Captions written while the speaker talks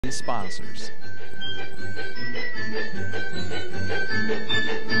sponsors.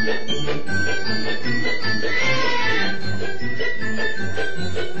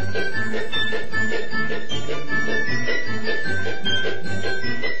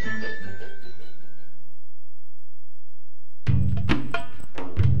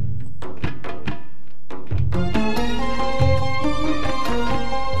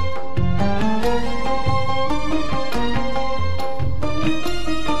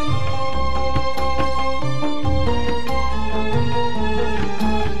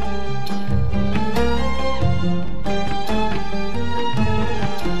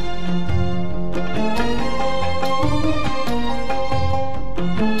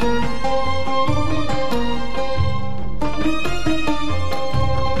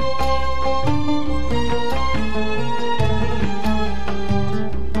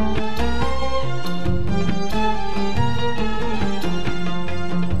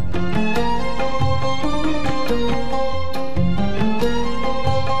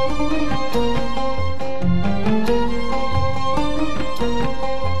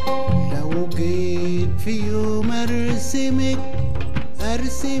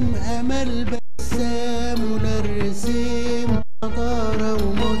 أرسم أمل بسام ونرسم حضارة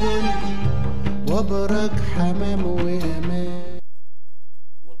ومدن وبرك حمام وأمان.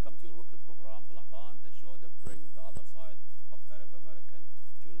 Welcome to your weekly program Blahdan, the show that brings the other side of Arab American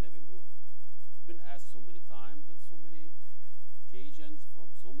to your living room. We've been asked so many times and so many occasions from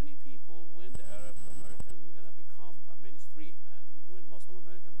so many people when the Arab American gonna become a mainstream and when Muslim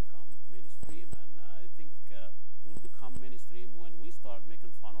American become mainstream, and I think will become mainstream when we start making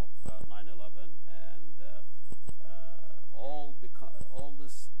fun of 9/11 and all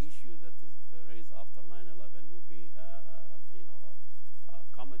this issue that is raised after 9/11 will be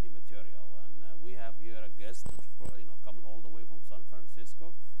comedy material. And we have here a guest coming all the way from San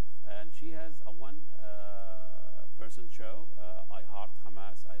Francisco, and she has a one person show, I Heart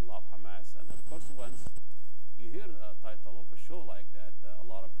Hamas, I Love Hamas. And of course, once you hear a title of a show like that, a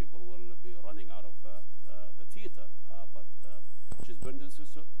lot of people will be running out of the theater. But she's been doing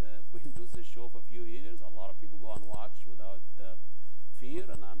this show for a few years. A lot of people go and watch without fear,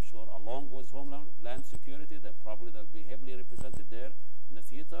 and I'm sure along with Homeland Security, they'll be heavily represented there in the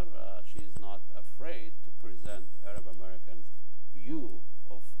theater. She's not afraid to present Arab Americans' view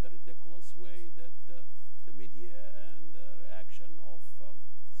of the ridiculous way that the media and the reaction of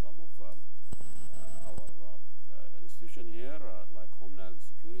some of our institution here, like Homeland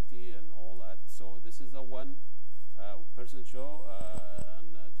Security and all that. So this is a one-person show,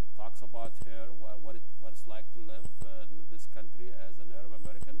 and she talks about what it's like to live in this country as an Arab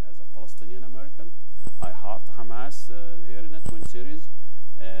American, as a Palestinian American. I Heart Hamas here in the Twin Cities,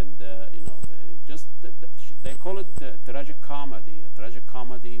 and they call it tragic comedy. Tragic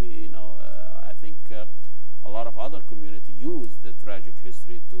comedy, I think a lot of other community use the tragic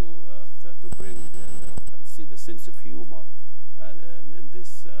history to bring and see the sense of humor in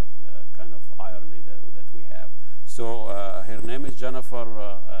this kind of irony that we have. So her name is Jennifer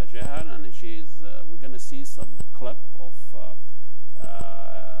Jajeh, and we're going to see some clip of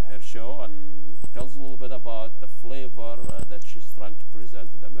her show, and tells a little bit about the flavor that she's trying to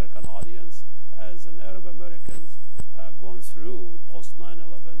present to the American audience as an Arab American going through post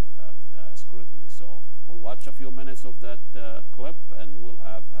 9/11 scrutiny. So we'll watch a few minutes of that clip, and we'll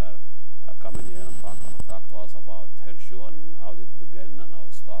have her come in here and talk to us about her show and how did it begin and how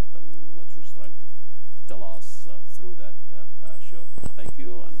it started and what she's trying to tell us through that show. Thank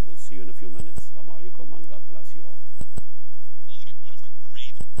you, and we'll see you in a few minutes. Assalamu alaikum, and God bless you all. Calling it one of the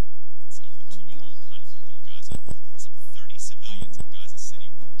grave of the two-week-old conflict in Gaza. Some 30 civilians in Gaza City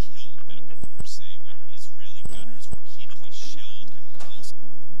were killed, medical workers say, when Israeli gunners repeatedly shelled a house.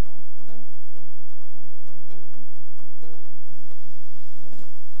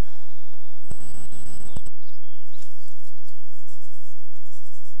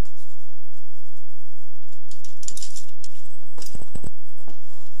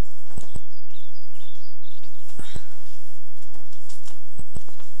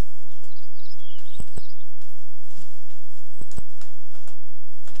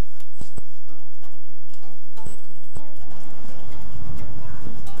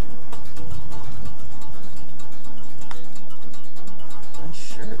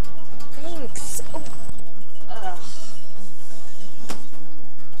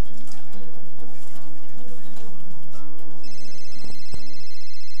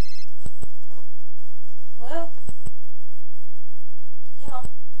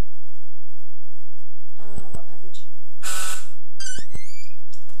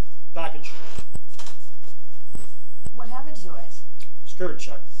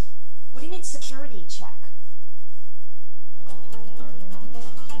 need security check.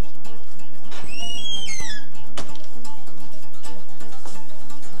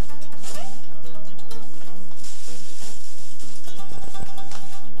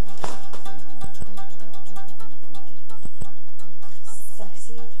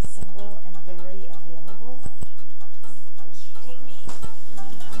 Sexy, single, and very available? Kidding me?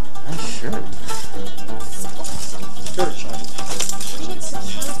 Sure. We need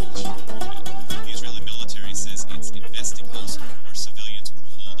security check. The Israeli military says it's investigating house where civilians were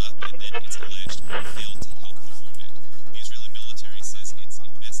holed up and then it's alleged failed to help the wounded. The Israeli military says it's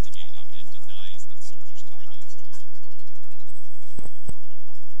investigating and denies its soldiers targeted civilians.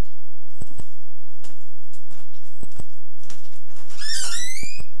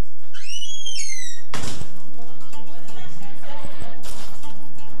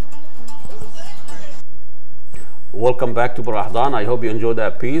 Welcome back to Barahdan. I hope you enjoyed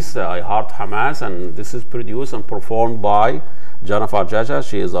that piece, Heart Hamas, and this is produced and performed by Jennifer Jajeh.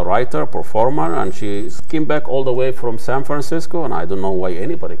 She is a writer, performer, and she came back all the way from San Francisco, and I don't know why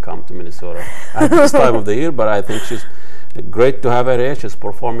anybody come to Minnesota at this time of the year, but I think she's great to have her here. She's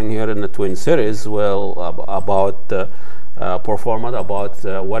performing here in the Twin Cities, performing about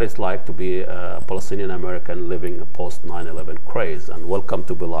what it's like to be a Palestinian American living a post 9/11 craze. And welcome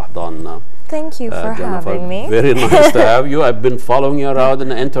to Barahdan. Thank you for Jennifer, having me. very nice to have you. I've been following you around on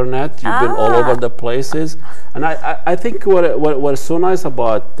the internet. You've been all over the places. And I think what is so nice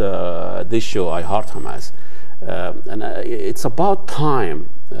about this show, Heart Hamas, it's about time,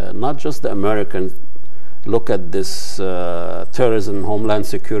 not just the Americans look at this terrorism, homeland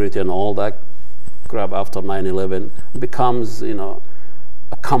security, and all that crap after 9/11 becomes, a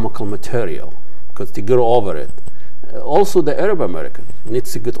comical material, because to get over it. Also, the Arab American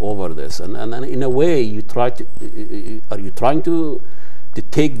needs to get over this, and in a way, are you trying to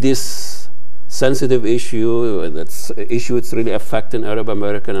take this sensitive issue, it's really affecting Arab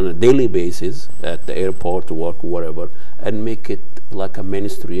American on a daily basis at the airport, to work, whatever, and make it like a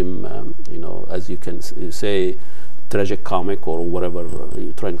mainstream, as you can say, tragic comic or whatever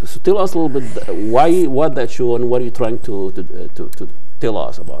you're trying to. So tell us a little bit what that show and what are you trying to tell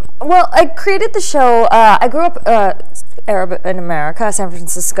us about? Well, I created the show. I grew up Arab in America, San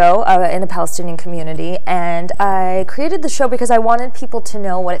Francisco, in a Palestinian community, and I created the show because I wanted people to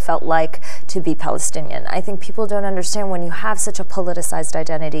know what it felt like to be Palestinian. I think people don't understand when you have such a politicized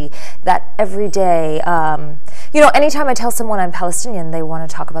identity that every day, anytime I tell someone I'm Palestinian, they want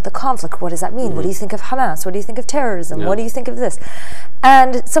to talk about the conflict. What does that mean? Mm-hmm. What do you think of Hamas? What do you think of terrorism? Yeah. What do you think of this?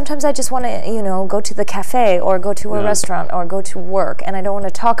 And sometimes I just want to, go to the cafe or go to a restaurant or go to work, and I don't want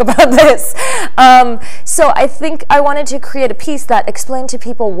to talk about this. So I think I wanted to create a piece that explained to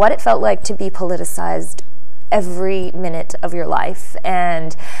people what it felt like to be politicized every minute of your life,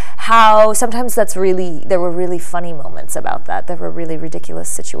 and how sometimes there were really funny moments about that. There were really ridiculous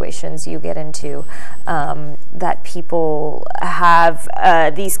situations you get into that people have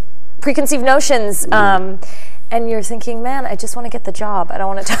these preconceived notions. And you're thinking, man, I just want to get the job. I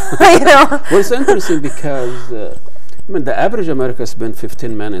don't want to, Well, it's interesting because, the average American spends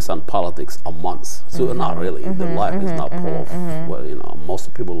 15 minutes on politics a month. So not really. Their life is not full of, well,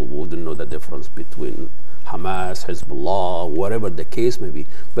 most people wouldn't know the difference between Hamas, Hezbollah, whatever the case may be.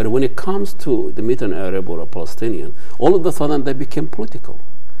 But when it comes to the meet an Arab or a Palestinian, all of a sudden they became political.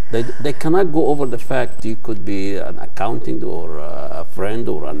 They cannot go over the fact you could be an accountant or a friend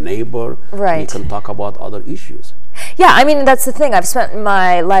or a neighbor. Right. You can talk about other issues. Yeah, that's the thing. I've spent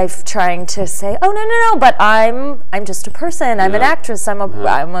my life trying to say, oh, no, but I'm just a person. I'm an actress. I'm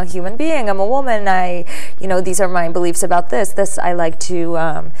a human being. I'm a woman. These are my beliefs about this. This I like to,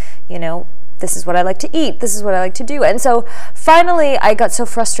 this is what I like to eat. This is what I like to do. And so finally I got so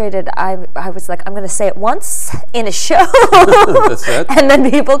frustrated, I was like, I'm going to say it once in a show. That's it. And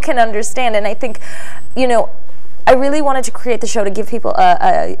then people can understand. And I think, I really wanted to create the show to give people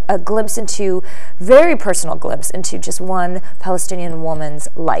a glimpse into, very personal glimpse into just one Palestinian woman's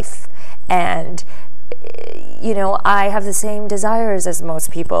life. And, I have the same desires as most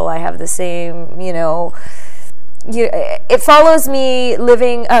people. I have the same, it follows me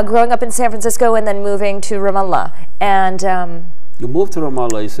growing up in San Francisco and then moving to Ramallah. And you moved to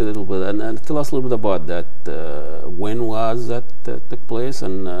Ramallah, you said a little bit, and tell us a little bit about that. When was that took place,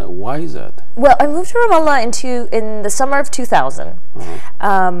 and why is that? Well, I moved to Ramallah in the summer of 2000.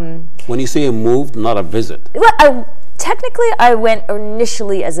 When you say you moved, not a visit. Well, technically I went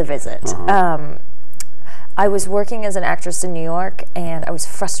initially as a visit. I was working as an actress in New York, and I was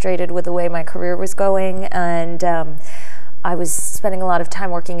frustrated with the way my career was going, and I was spending a lot of time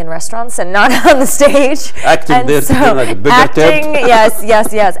working in restaurants and not on the stage. Acting and there to get like a bigger tip.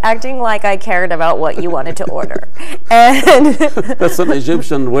 yes, acting like I cared about what you wanted to order. And That's an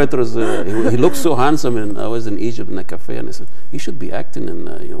Egyptian waitress. He looks so handsome, and I was in Egypt in a cafe, and I said, "You should be acting, and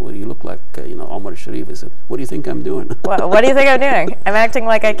where you look like Omar Sharif." I said, "What do you think I'm doing?" what do you think I'm doing? I'm acting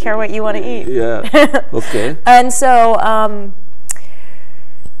like I care what you want to eat. Yeah. Okay. And so.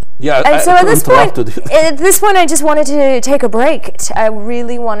 Yeah, And so at this point, I just wanted to take a break. I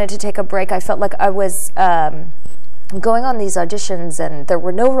really wanted to take a break. I felt like I was going on these auditions, and there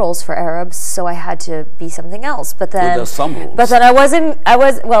were no roles for Arabs, so I had to be something else. But then, there's some roles. But then I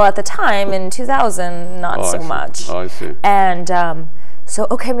was well at the time in 2000, not so much. Oh, I see. And so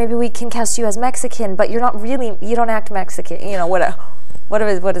okay, maybe we can cast you as Mexican, but you're not really. You don't act Mexican.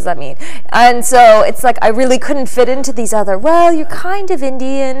 What does that mean? And so it's like I really couldn't fit into these other, well, you're kind of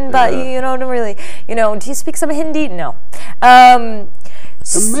Indian, but you don't really, do you speak some Hindi? No.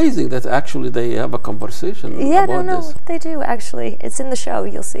 It's amazing that actually they have a conversation about this. They do actually. It's in the show,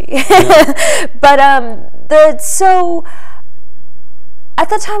 you'll see. Yeah. But so at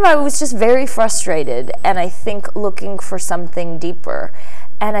the time I was just very frustrated, and I think looking for something deeper.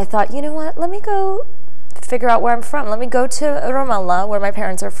 And I thought, you know what, let me go figure out where I'm from. Let me go to Ramallah, where my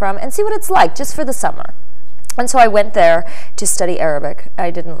parents are from, and see what it's like just for the summer. And so I went there to study Arabic.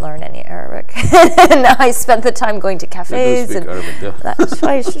 I didn't learn any Arabic. And I spent the time going to cafes. You do speak Arabic,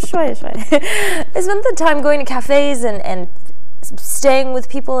 I spent the time going to cafes and staying with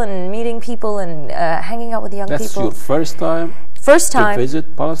people and meeting people and hanging out with young people. That's your first time? First time to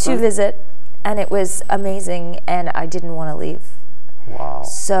visit Palestine? To visit. And it was amazing, and I didn't want to leave. Wow.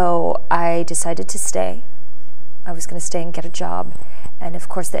 So I decided to stay. I was going to stay and get a job. And of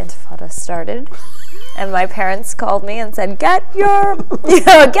course the Intifada started. And my parents called me and said, get home.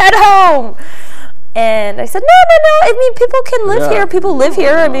 And I said, no. I mean, people can live here. People live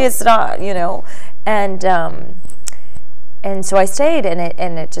here. I mean, it's not, And so I stayed,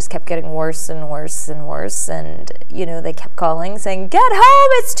 and it just kept getting worse and worse and worse. And, they kept calling saying, get home.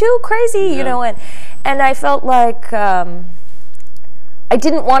 It's too crazy, and I felt like I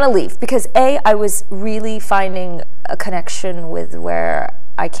didn't want to leave because I was really finding a connection with where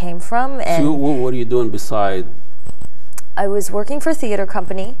I came from. And so what are you doing beside? I was working for a theater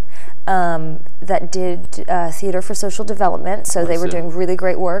company that did theater for social development, so they were doing really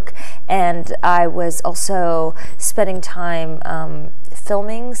great work. And I was also spending time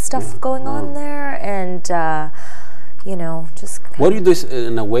filming stuff going on there, and just. What are you doing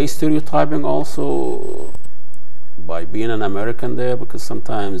in a way stereotyping also? By being an American there, because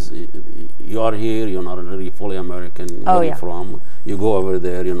sometimes you are here, you're not really fully American. Where you're from, you go over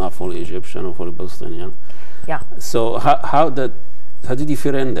there, you're not fully Egyptian or fully Palestinian. Yeah. So how did you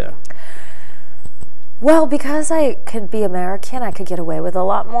fit in there? Well, because I could be American, I could get away with a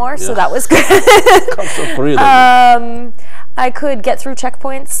lot more, so that was good. I could get through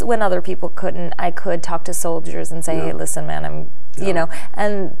checkpoints when other people couldn't. I could talk to soldiers and say, hey, listen, man,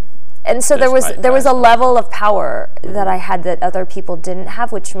 and so there was a level of power that I had that other people didn't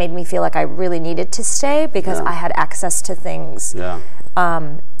have, which made me feel like I really needed to stay because I had access to things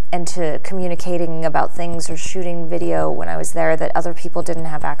and to communicating about things or shooting video when I was there that other people didn't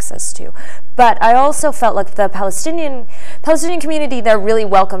have access to. But I also felt like the Palestinian community there really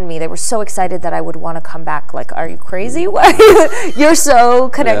welcomed me. They were so excited that I would want to come back. Like, are you crazy? You're so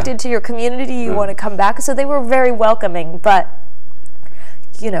connected to your community, you want to come back. So they were very welcoming, but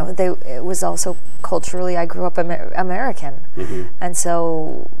it was also culturally, I grew up American. And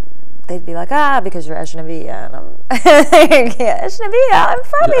so they'd be like, because you're Ajnabiya, and I'm Ajnabiya, I'm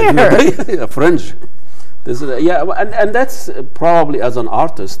from here. French. And that's probably as an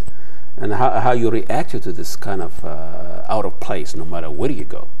artist and how you reacted to this kind of out of place, no matter where you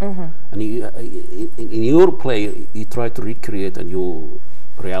go. And in your play, you try to recreate a new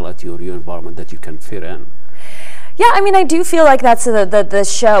reality or your environment that you can fit in. Yeah, I mean, I do feel like that's the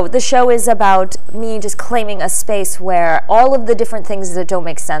show. The show is about me just claiming a space where all of the different things that don't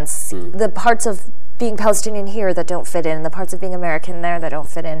make sense, the parts of being Palestinian here that don't fit in, the parts of being American there that don't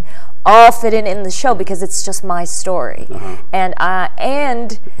fit in, all fit in the show because it's just my story. And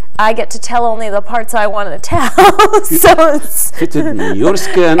I get to tell only the parts I want to tell. So it's fitted in your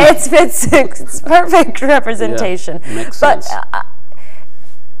skin. It's perfect representation. Makes sense.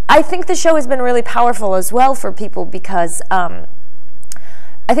 I think the show has been really powerful as well for people because I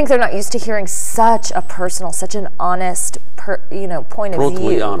think they're not used to hearing such a personal, such an honest, point of view.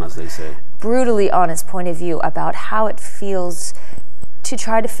 Brutally honest, they say. Brutally honest point of view about how it feels to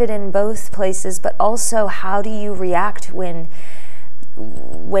try to fit in both places, but also how do you react when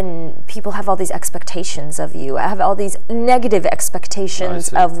when people have all these expectations of you, have all these negative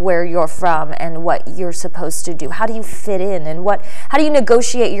expectations of where you're from and what you're supposed to do. How do you fit in, and how do you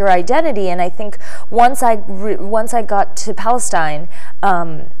negotiate your identity? And I think once I got to Palestine,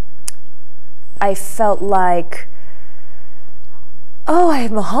 I felt like, oh,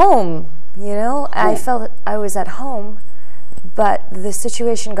 I'm home, you know? I felt I was at home, but the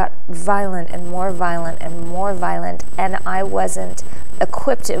situation got violent and more violent and more violent, and I wasn't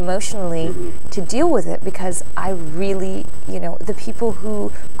equipped emotionally to deal with it, because I really, you know, the people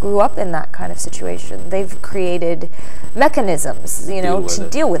who grew up in that kind of situation, they've created mechanisms, you know, to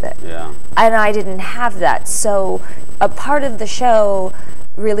deal with it. Yeah. And I didn't have that. So a part of the show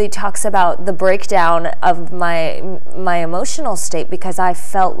really talks about the breakdown of my emotional state, because I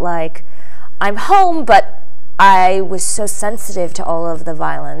felt like I'm home, but I was so sensitive to all of the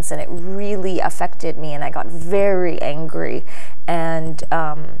violence, and it really affected me, and I got very angry. And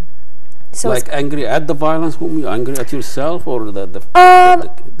so, like, angry at the violence? Whom you angry at yourself, or the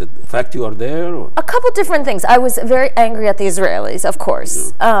fact you are there? Or? A couple different things. I was very angry at the Israelis, of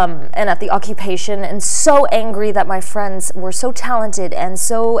course, and at the occupation, and so angry that my friends were so talented and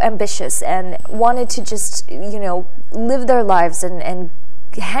so ambitious and wanted to just, you know, live their lives and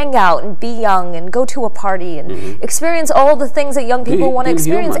hang out and be young and go to a party and experience all the things that young people want to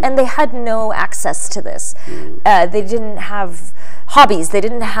experience, and they had no access to this. They didn't have hobbies, they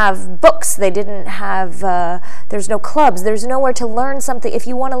didn't have books, they didn't have, there's no clubs, there's nowhere to learn something. If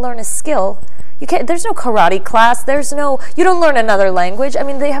you want to learn a skill, you can't, there's no karate class, there's no, you don't learn another language. I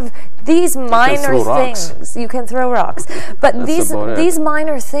mean, they have these minor things. You can throw rocks. But these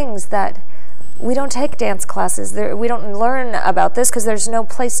minor things that we don't take dance classes. We don't learn about this because there's no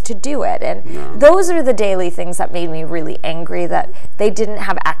place to do it. And those are the daily things that made me really angry, that they didn't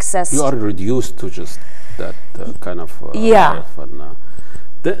have access. You are reduced to just that kind of life. And,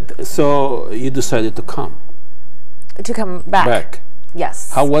 so you decided to come. To come back.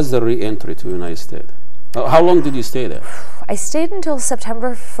 Yes. How was the re-entry to the United States? How long did you stay there? I stayed until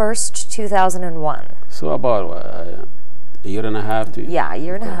September 1st, 2001. So about a year and a half? Yeah, a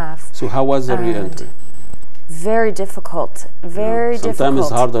year and a half. So how was the re-entry? Very difficult. Very difficult. Sometimes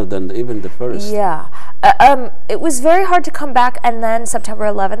it's harder than even the first. Yeah. It was very hard to come back, and then September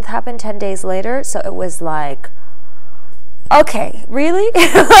 11th happened 10 days later, so it was like, okay, really?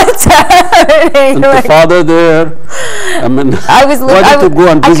 What's happening? And the father there, I mean, I wanted to go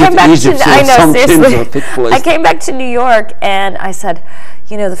and visit Egypt. I know, seriously. I came back to New York, and I said,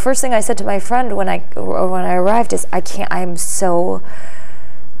 you know, the first thing I said to my friend when I arrived is, I'm so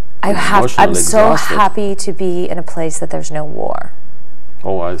happy to be in a place that there's no war.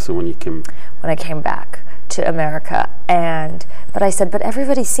 Oh, I see. When I came back to America, but I said, but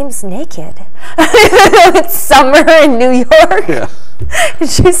everybody seems naked. It's summer in New York. Yeah.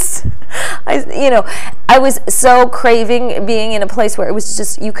 I was so craving being in a place where it was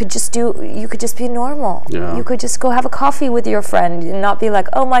just, you could just be normal. Yeah. You could just go have a coffee with your friend and not be like,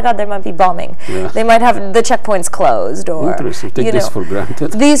 oh my God, there might be bombing. Yeah. They might have the checkpoints closed, or take this for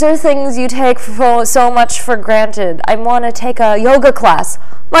granted. These are things you take so much for granted. I want to take a yoga class.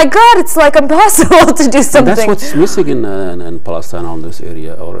 My God, it's like impossible to do something. And that's what's missing in Palestine, on this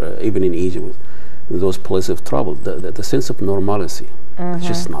area, or even in Egypt, those places of trouble. The sense of normalcy, it's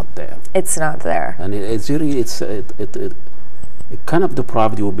just not there. It's not there. And it kind of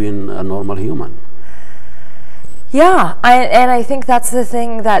deprived you of being a normal human. Yeah, and I think that's the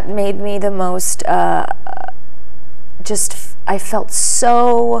thing that made me the most. I felt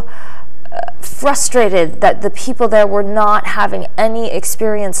so frustrated that the people there were not having any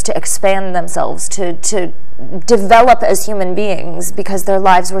experience to expand themselves, to develop as human beings, because their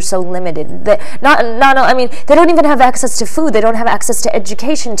lives were so limited. I mean, they don't even have access to food. They don't have access to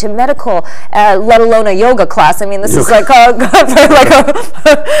education, to medical, let alone a yoga class. I mean, this is like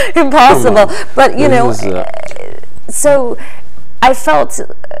impossible. But you know, so I felt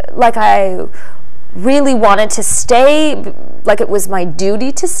like I really wanted to stay, like it was my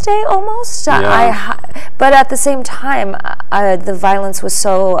duty to stay almost. Yeah. But at the same time, the violence was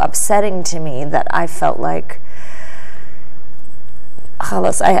so upsetting to me that I felt like,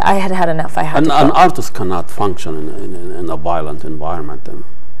 khalas, I had had enough. An artist cannot function in a violent environment.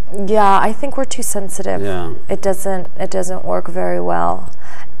 Yeah, I think we're too sensitive. Yeah. It doesn't work very well.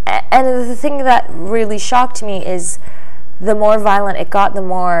 And the thing that really shocked me is, the more violent it got, the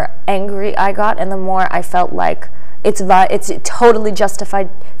more angry I got, and the more I felt like it's totally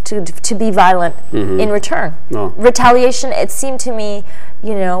justified to be violent in return. No. Retaliation, it seemed to me,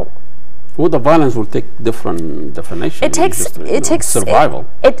 you know, Well, the violence will take different definitions. It takes survival.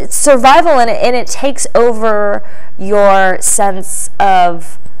 It's survival, and it takes over your sense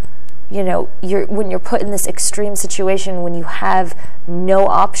of, you know, when you're put in this extreme situation, when you have no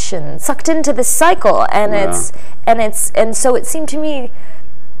option, sucked into this cycle, and so it seemed to me,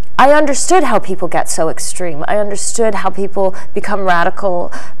 I understood how people get so extreme. I understood how people become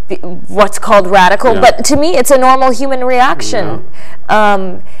radical, what's called radical, but to me, it's a normal human reaction.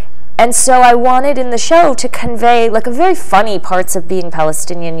 And so I wanted in the show to convey like a very funny parts of being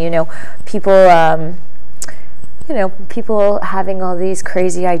Palestinian. You know, people having all these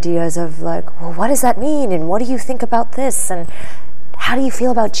crazy ideas of like, well, what does that mean, and what do you think about this, and how do you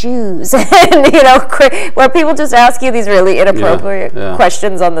feel about Jews, and you know, where people just ask you these really inappropriate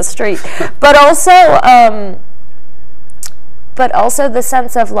questions on the street, but also the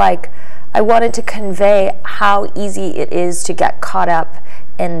sense of like, I wanted to convey how easy it is to get caught up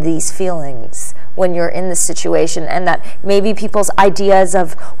in these feelings when you're in this situation, and that maybe people's ideas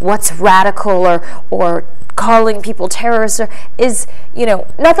of what's radical or calling people terrorists is, you know,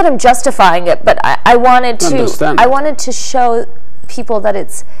 not that I'm justifying it, but I wanted to show people that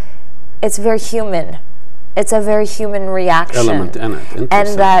it's very human. It's a very human reaction. Element in it.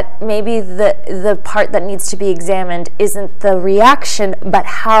 And that maybe the part that needs to be examined isn't the reaction, but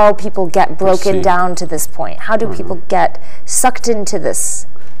how people get broken down to this point. How do people get sucked into this?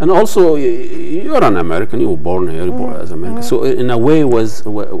 And also, you're an American. You were born here, as American. So in a way, was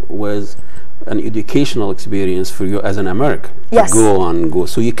an educational experience for you as an American. Yes. To go.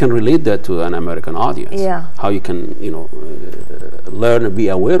 So you can relate that to an American audience. Yeah. How you can, you know, learn and be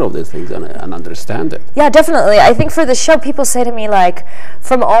aware of these things and understand it. Yeah, definitely. I think for the show, people say to me, like,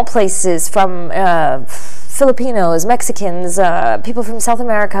 from all places, from Filipinos, Mexicans, people from South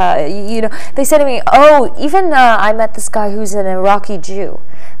America, you know, they say to me, oh, even I met this guy who's an Iraqi Jew.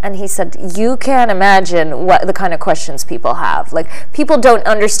 And he said, you can't imagine what the kind of questions people have. Like, people don't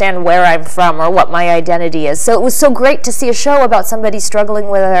understand where I'm from or what my identity is. So it was so great to see a show about somebody struggling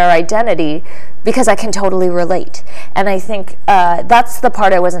with their identity, because I can totally relate. And I think that's the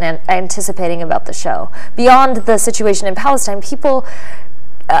part I wasn't anticipating about the show. Beyond the situation in Palestine, people,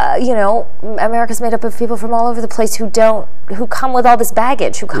 you know, America's made up of people from all over the place who come with all this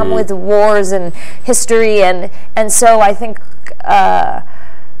baggage, who come with wars and history. And so I think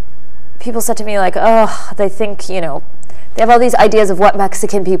people said to me, like, oh, they think, you know, they have all these ideas of what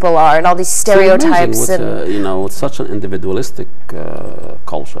Mexican people are and all these stereotypes. You know, it's such an individualistic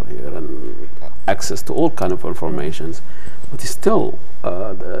culture here and access to all kind of informations. But still,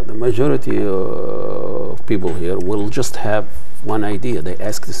 the majority of people here will just have one idea. They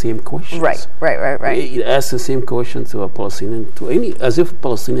ask the same questions. Right. They ask the same question to a Palestinian, as if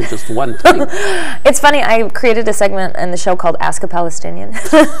Palestinian is just one thing. It's funny, I created a segment in the show called Ask a Palestinian.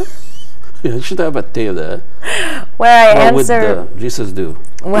 Yeah, you should have a tape there. Where I answer. What would Jesus do?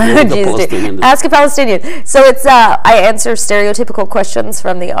 What would Jesus do? Ask a Palestinian. So it's I answer stereotypical questions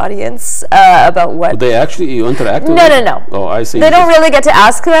from the audience about what. They actually you interact with them? No. Oh, I see. They don't really get to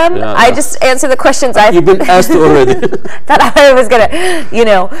ask them. Yeah, I just answer the questions. You've been asked already. That I was gonna, you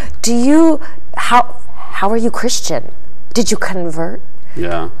know, how are you Christian? Did you convert?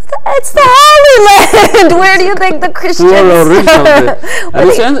 Yeah. It's the Holy Land. Where do you think the Christians and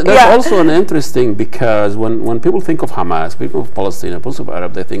that's also an interesting, because when people think of Hamas, people of Palestine, people of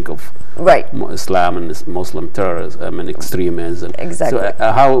Arab, they think of Islam and Muslim terrorism and extremism. Exactly. So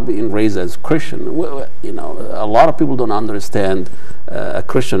how being raised as Christian, you know, a lot of people don't understand a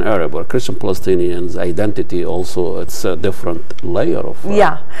Christian Arab or Christian Palestinian's identity. Also, it's a different layer of.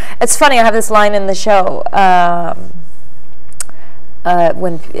 Yeah, it's funny. I have this line in the show.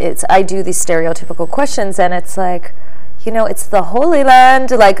 When I do these stereotypical questions, and it's like, you know, it's the Holy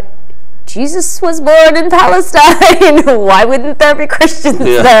Land, like, Jesus was born in Palestine. Why wouldn't there be Christians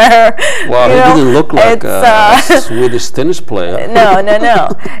there? Well, he didn't look like a Swedish tennis player. No.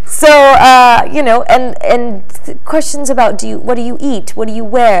 So, you know, and questions about what do you eat? What do you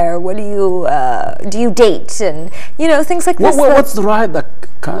wear? What do you date? And, you know, things like this. What's the line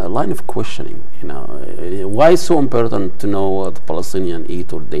of questioning? You know, why is it so important to know what the Palestinian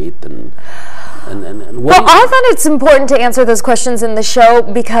eat or date? And well, I thought it's important to answer those questions in the show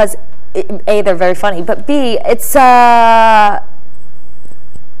because A, they're very funny, but B, it's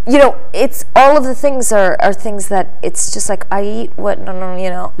you know, it's all of the things are things that it's just like I eat what I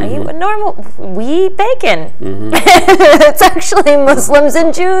eat what normal. We eat bacon. It's actually Muslims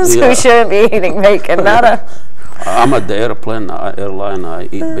and Jews who shouldn't be eating bacon, not a. I'm at the airline. I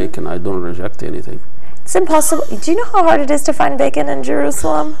eat bacon. I don't reject anything. It's impossible. Do you know how hard it is to find bacon in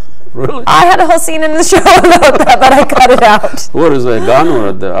Jerusalem? Really? I had a whole scene in the show about that, but I cut it out. Where is it gone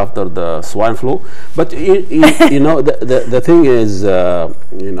or after the swine flu? But you know, the thing is,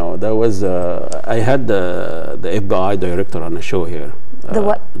 you know, there was I had the FBI director on the show here. The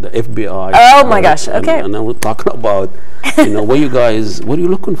what? The FBI. Oh my gosh! Okay. And I was talking about, you know, what are you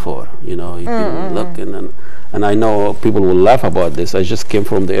looking for? You know, you've been looking, and I know people will laugh about this. I just came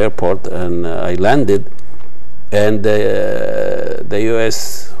from the airport and I landed, and the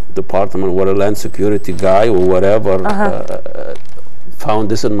U.S. Department, or a land security guy or whatever, found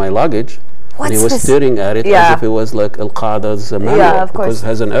this in my luggage. And he was staring at it as if it was like Al-Qaeda's manual, because it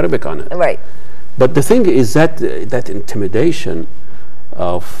has an Arabic on it. Right. But the thing is that that intimidation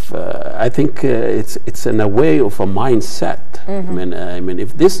of, I think it's in a way of a mindset. I mean,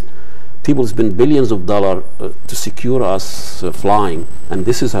 if this people spend billions of dollars to secure us flying, and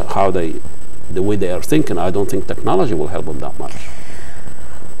this is how the way they are thinking, I don't think technology will help them that much.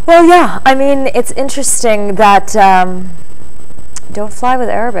 Well, yeah. I mean, it's interesting that don't fly with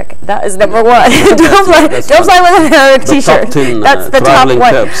Arabic. That is number one. Don't fly with an Arabic T-shirt. That's the top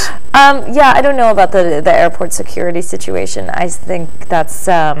one. Tips. Yeah, I don't know about the airport security situation. I think that's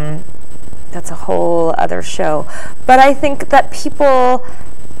a whole other show. But I think that people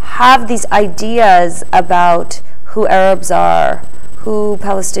have these ideas about who Arabs are, who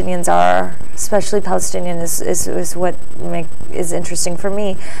Palestinians are, especially Palestinian is what is interesting for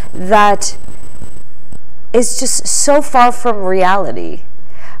me, that is just so far from reality,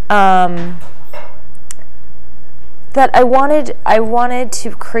 that I wanted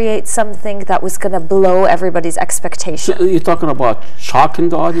to create something that was going to blow everybody's expectation. So you're talking about shocking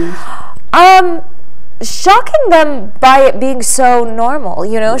the audience? Shocking them by it being so normal,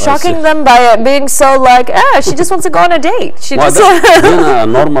 you know, shocking them by it being so like, she just wants to go on a date. She well, just a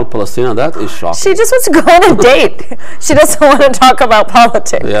normal Palestinian, that is shocking. She just wants to go on a date. She doesn't want to talk about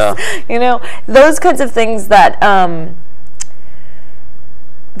politics. Yeah. You know, those kinds of things that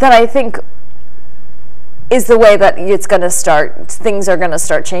that I think is the way that it's going to start, things are going to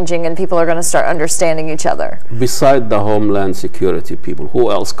start changing and people are going to start understanding each other. Beside the Homeland Security people,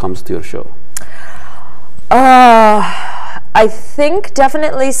 who else comes to your show? I think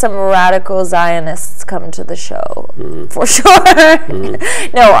definitely some radical Zionists come to the show, for sure.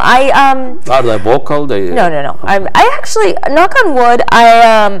 No, are they vocal? No. I actually, knock on wood,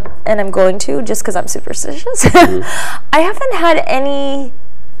 and I'm going to just because I'm superstitious. I haven't had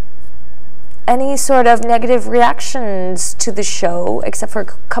any sort of negative reactions to the show, except for a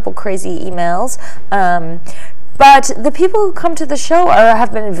couple crazy emails. But the people who come to the show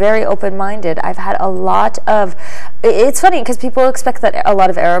have been very open-minded. I've had a lot of... It's funny because people expect that a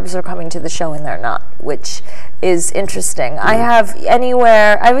lot of Arabs are coming to the show and they're not, which is interesting. I have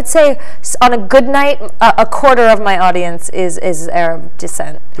anywhere... I would say on a good night, a quarter of my audience is Arab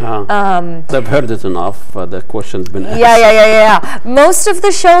descent. They've heard it enough. The question's been asked. Yeah. Most of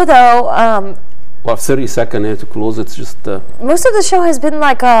the show, though... Well, 30 seconds here to close. It's just... Most of the show has been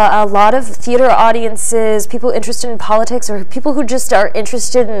like a lot of theater audiences, people interested in politics, or people who just are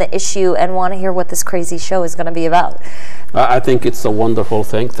interested in the issue and want to hear what this crazy show is going to be about. I think it's a wonderful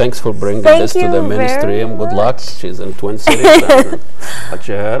thing. Thanks for bringing this to the mainstream. Good luck. She's in Twin Cities.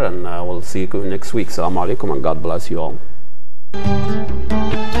 and we'll see you next week. Assalamu alaikum and God bless you all.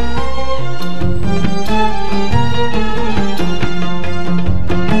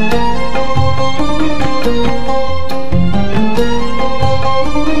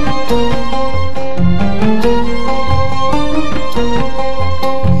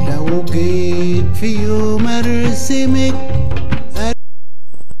 لو جيت في يوم ارسمك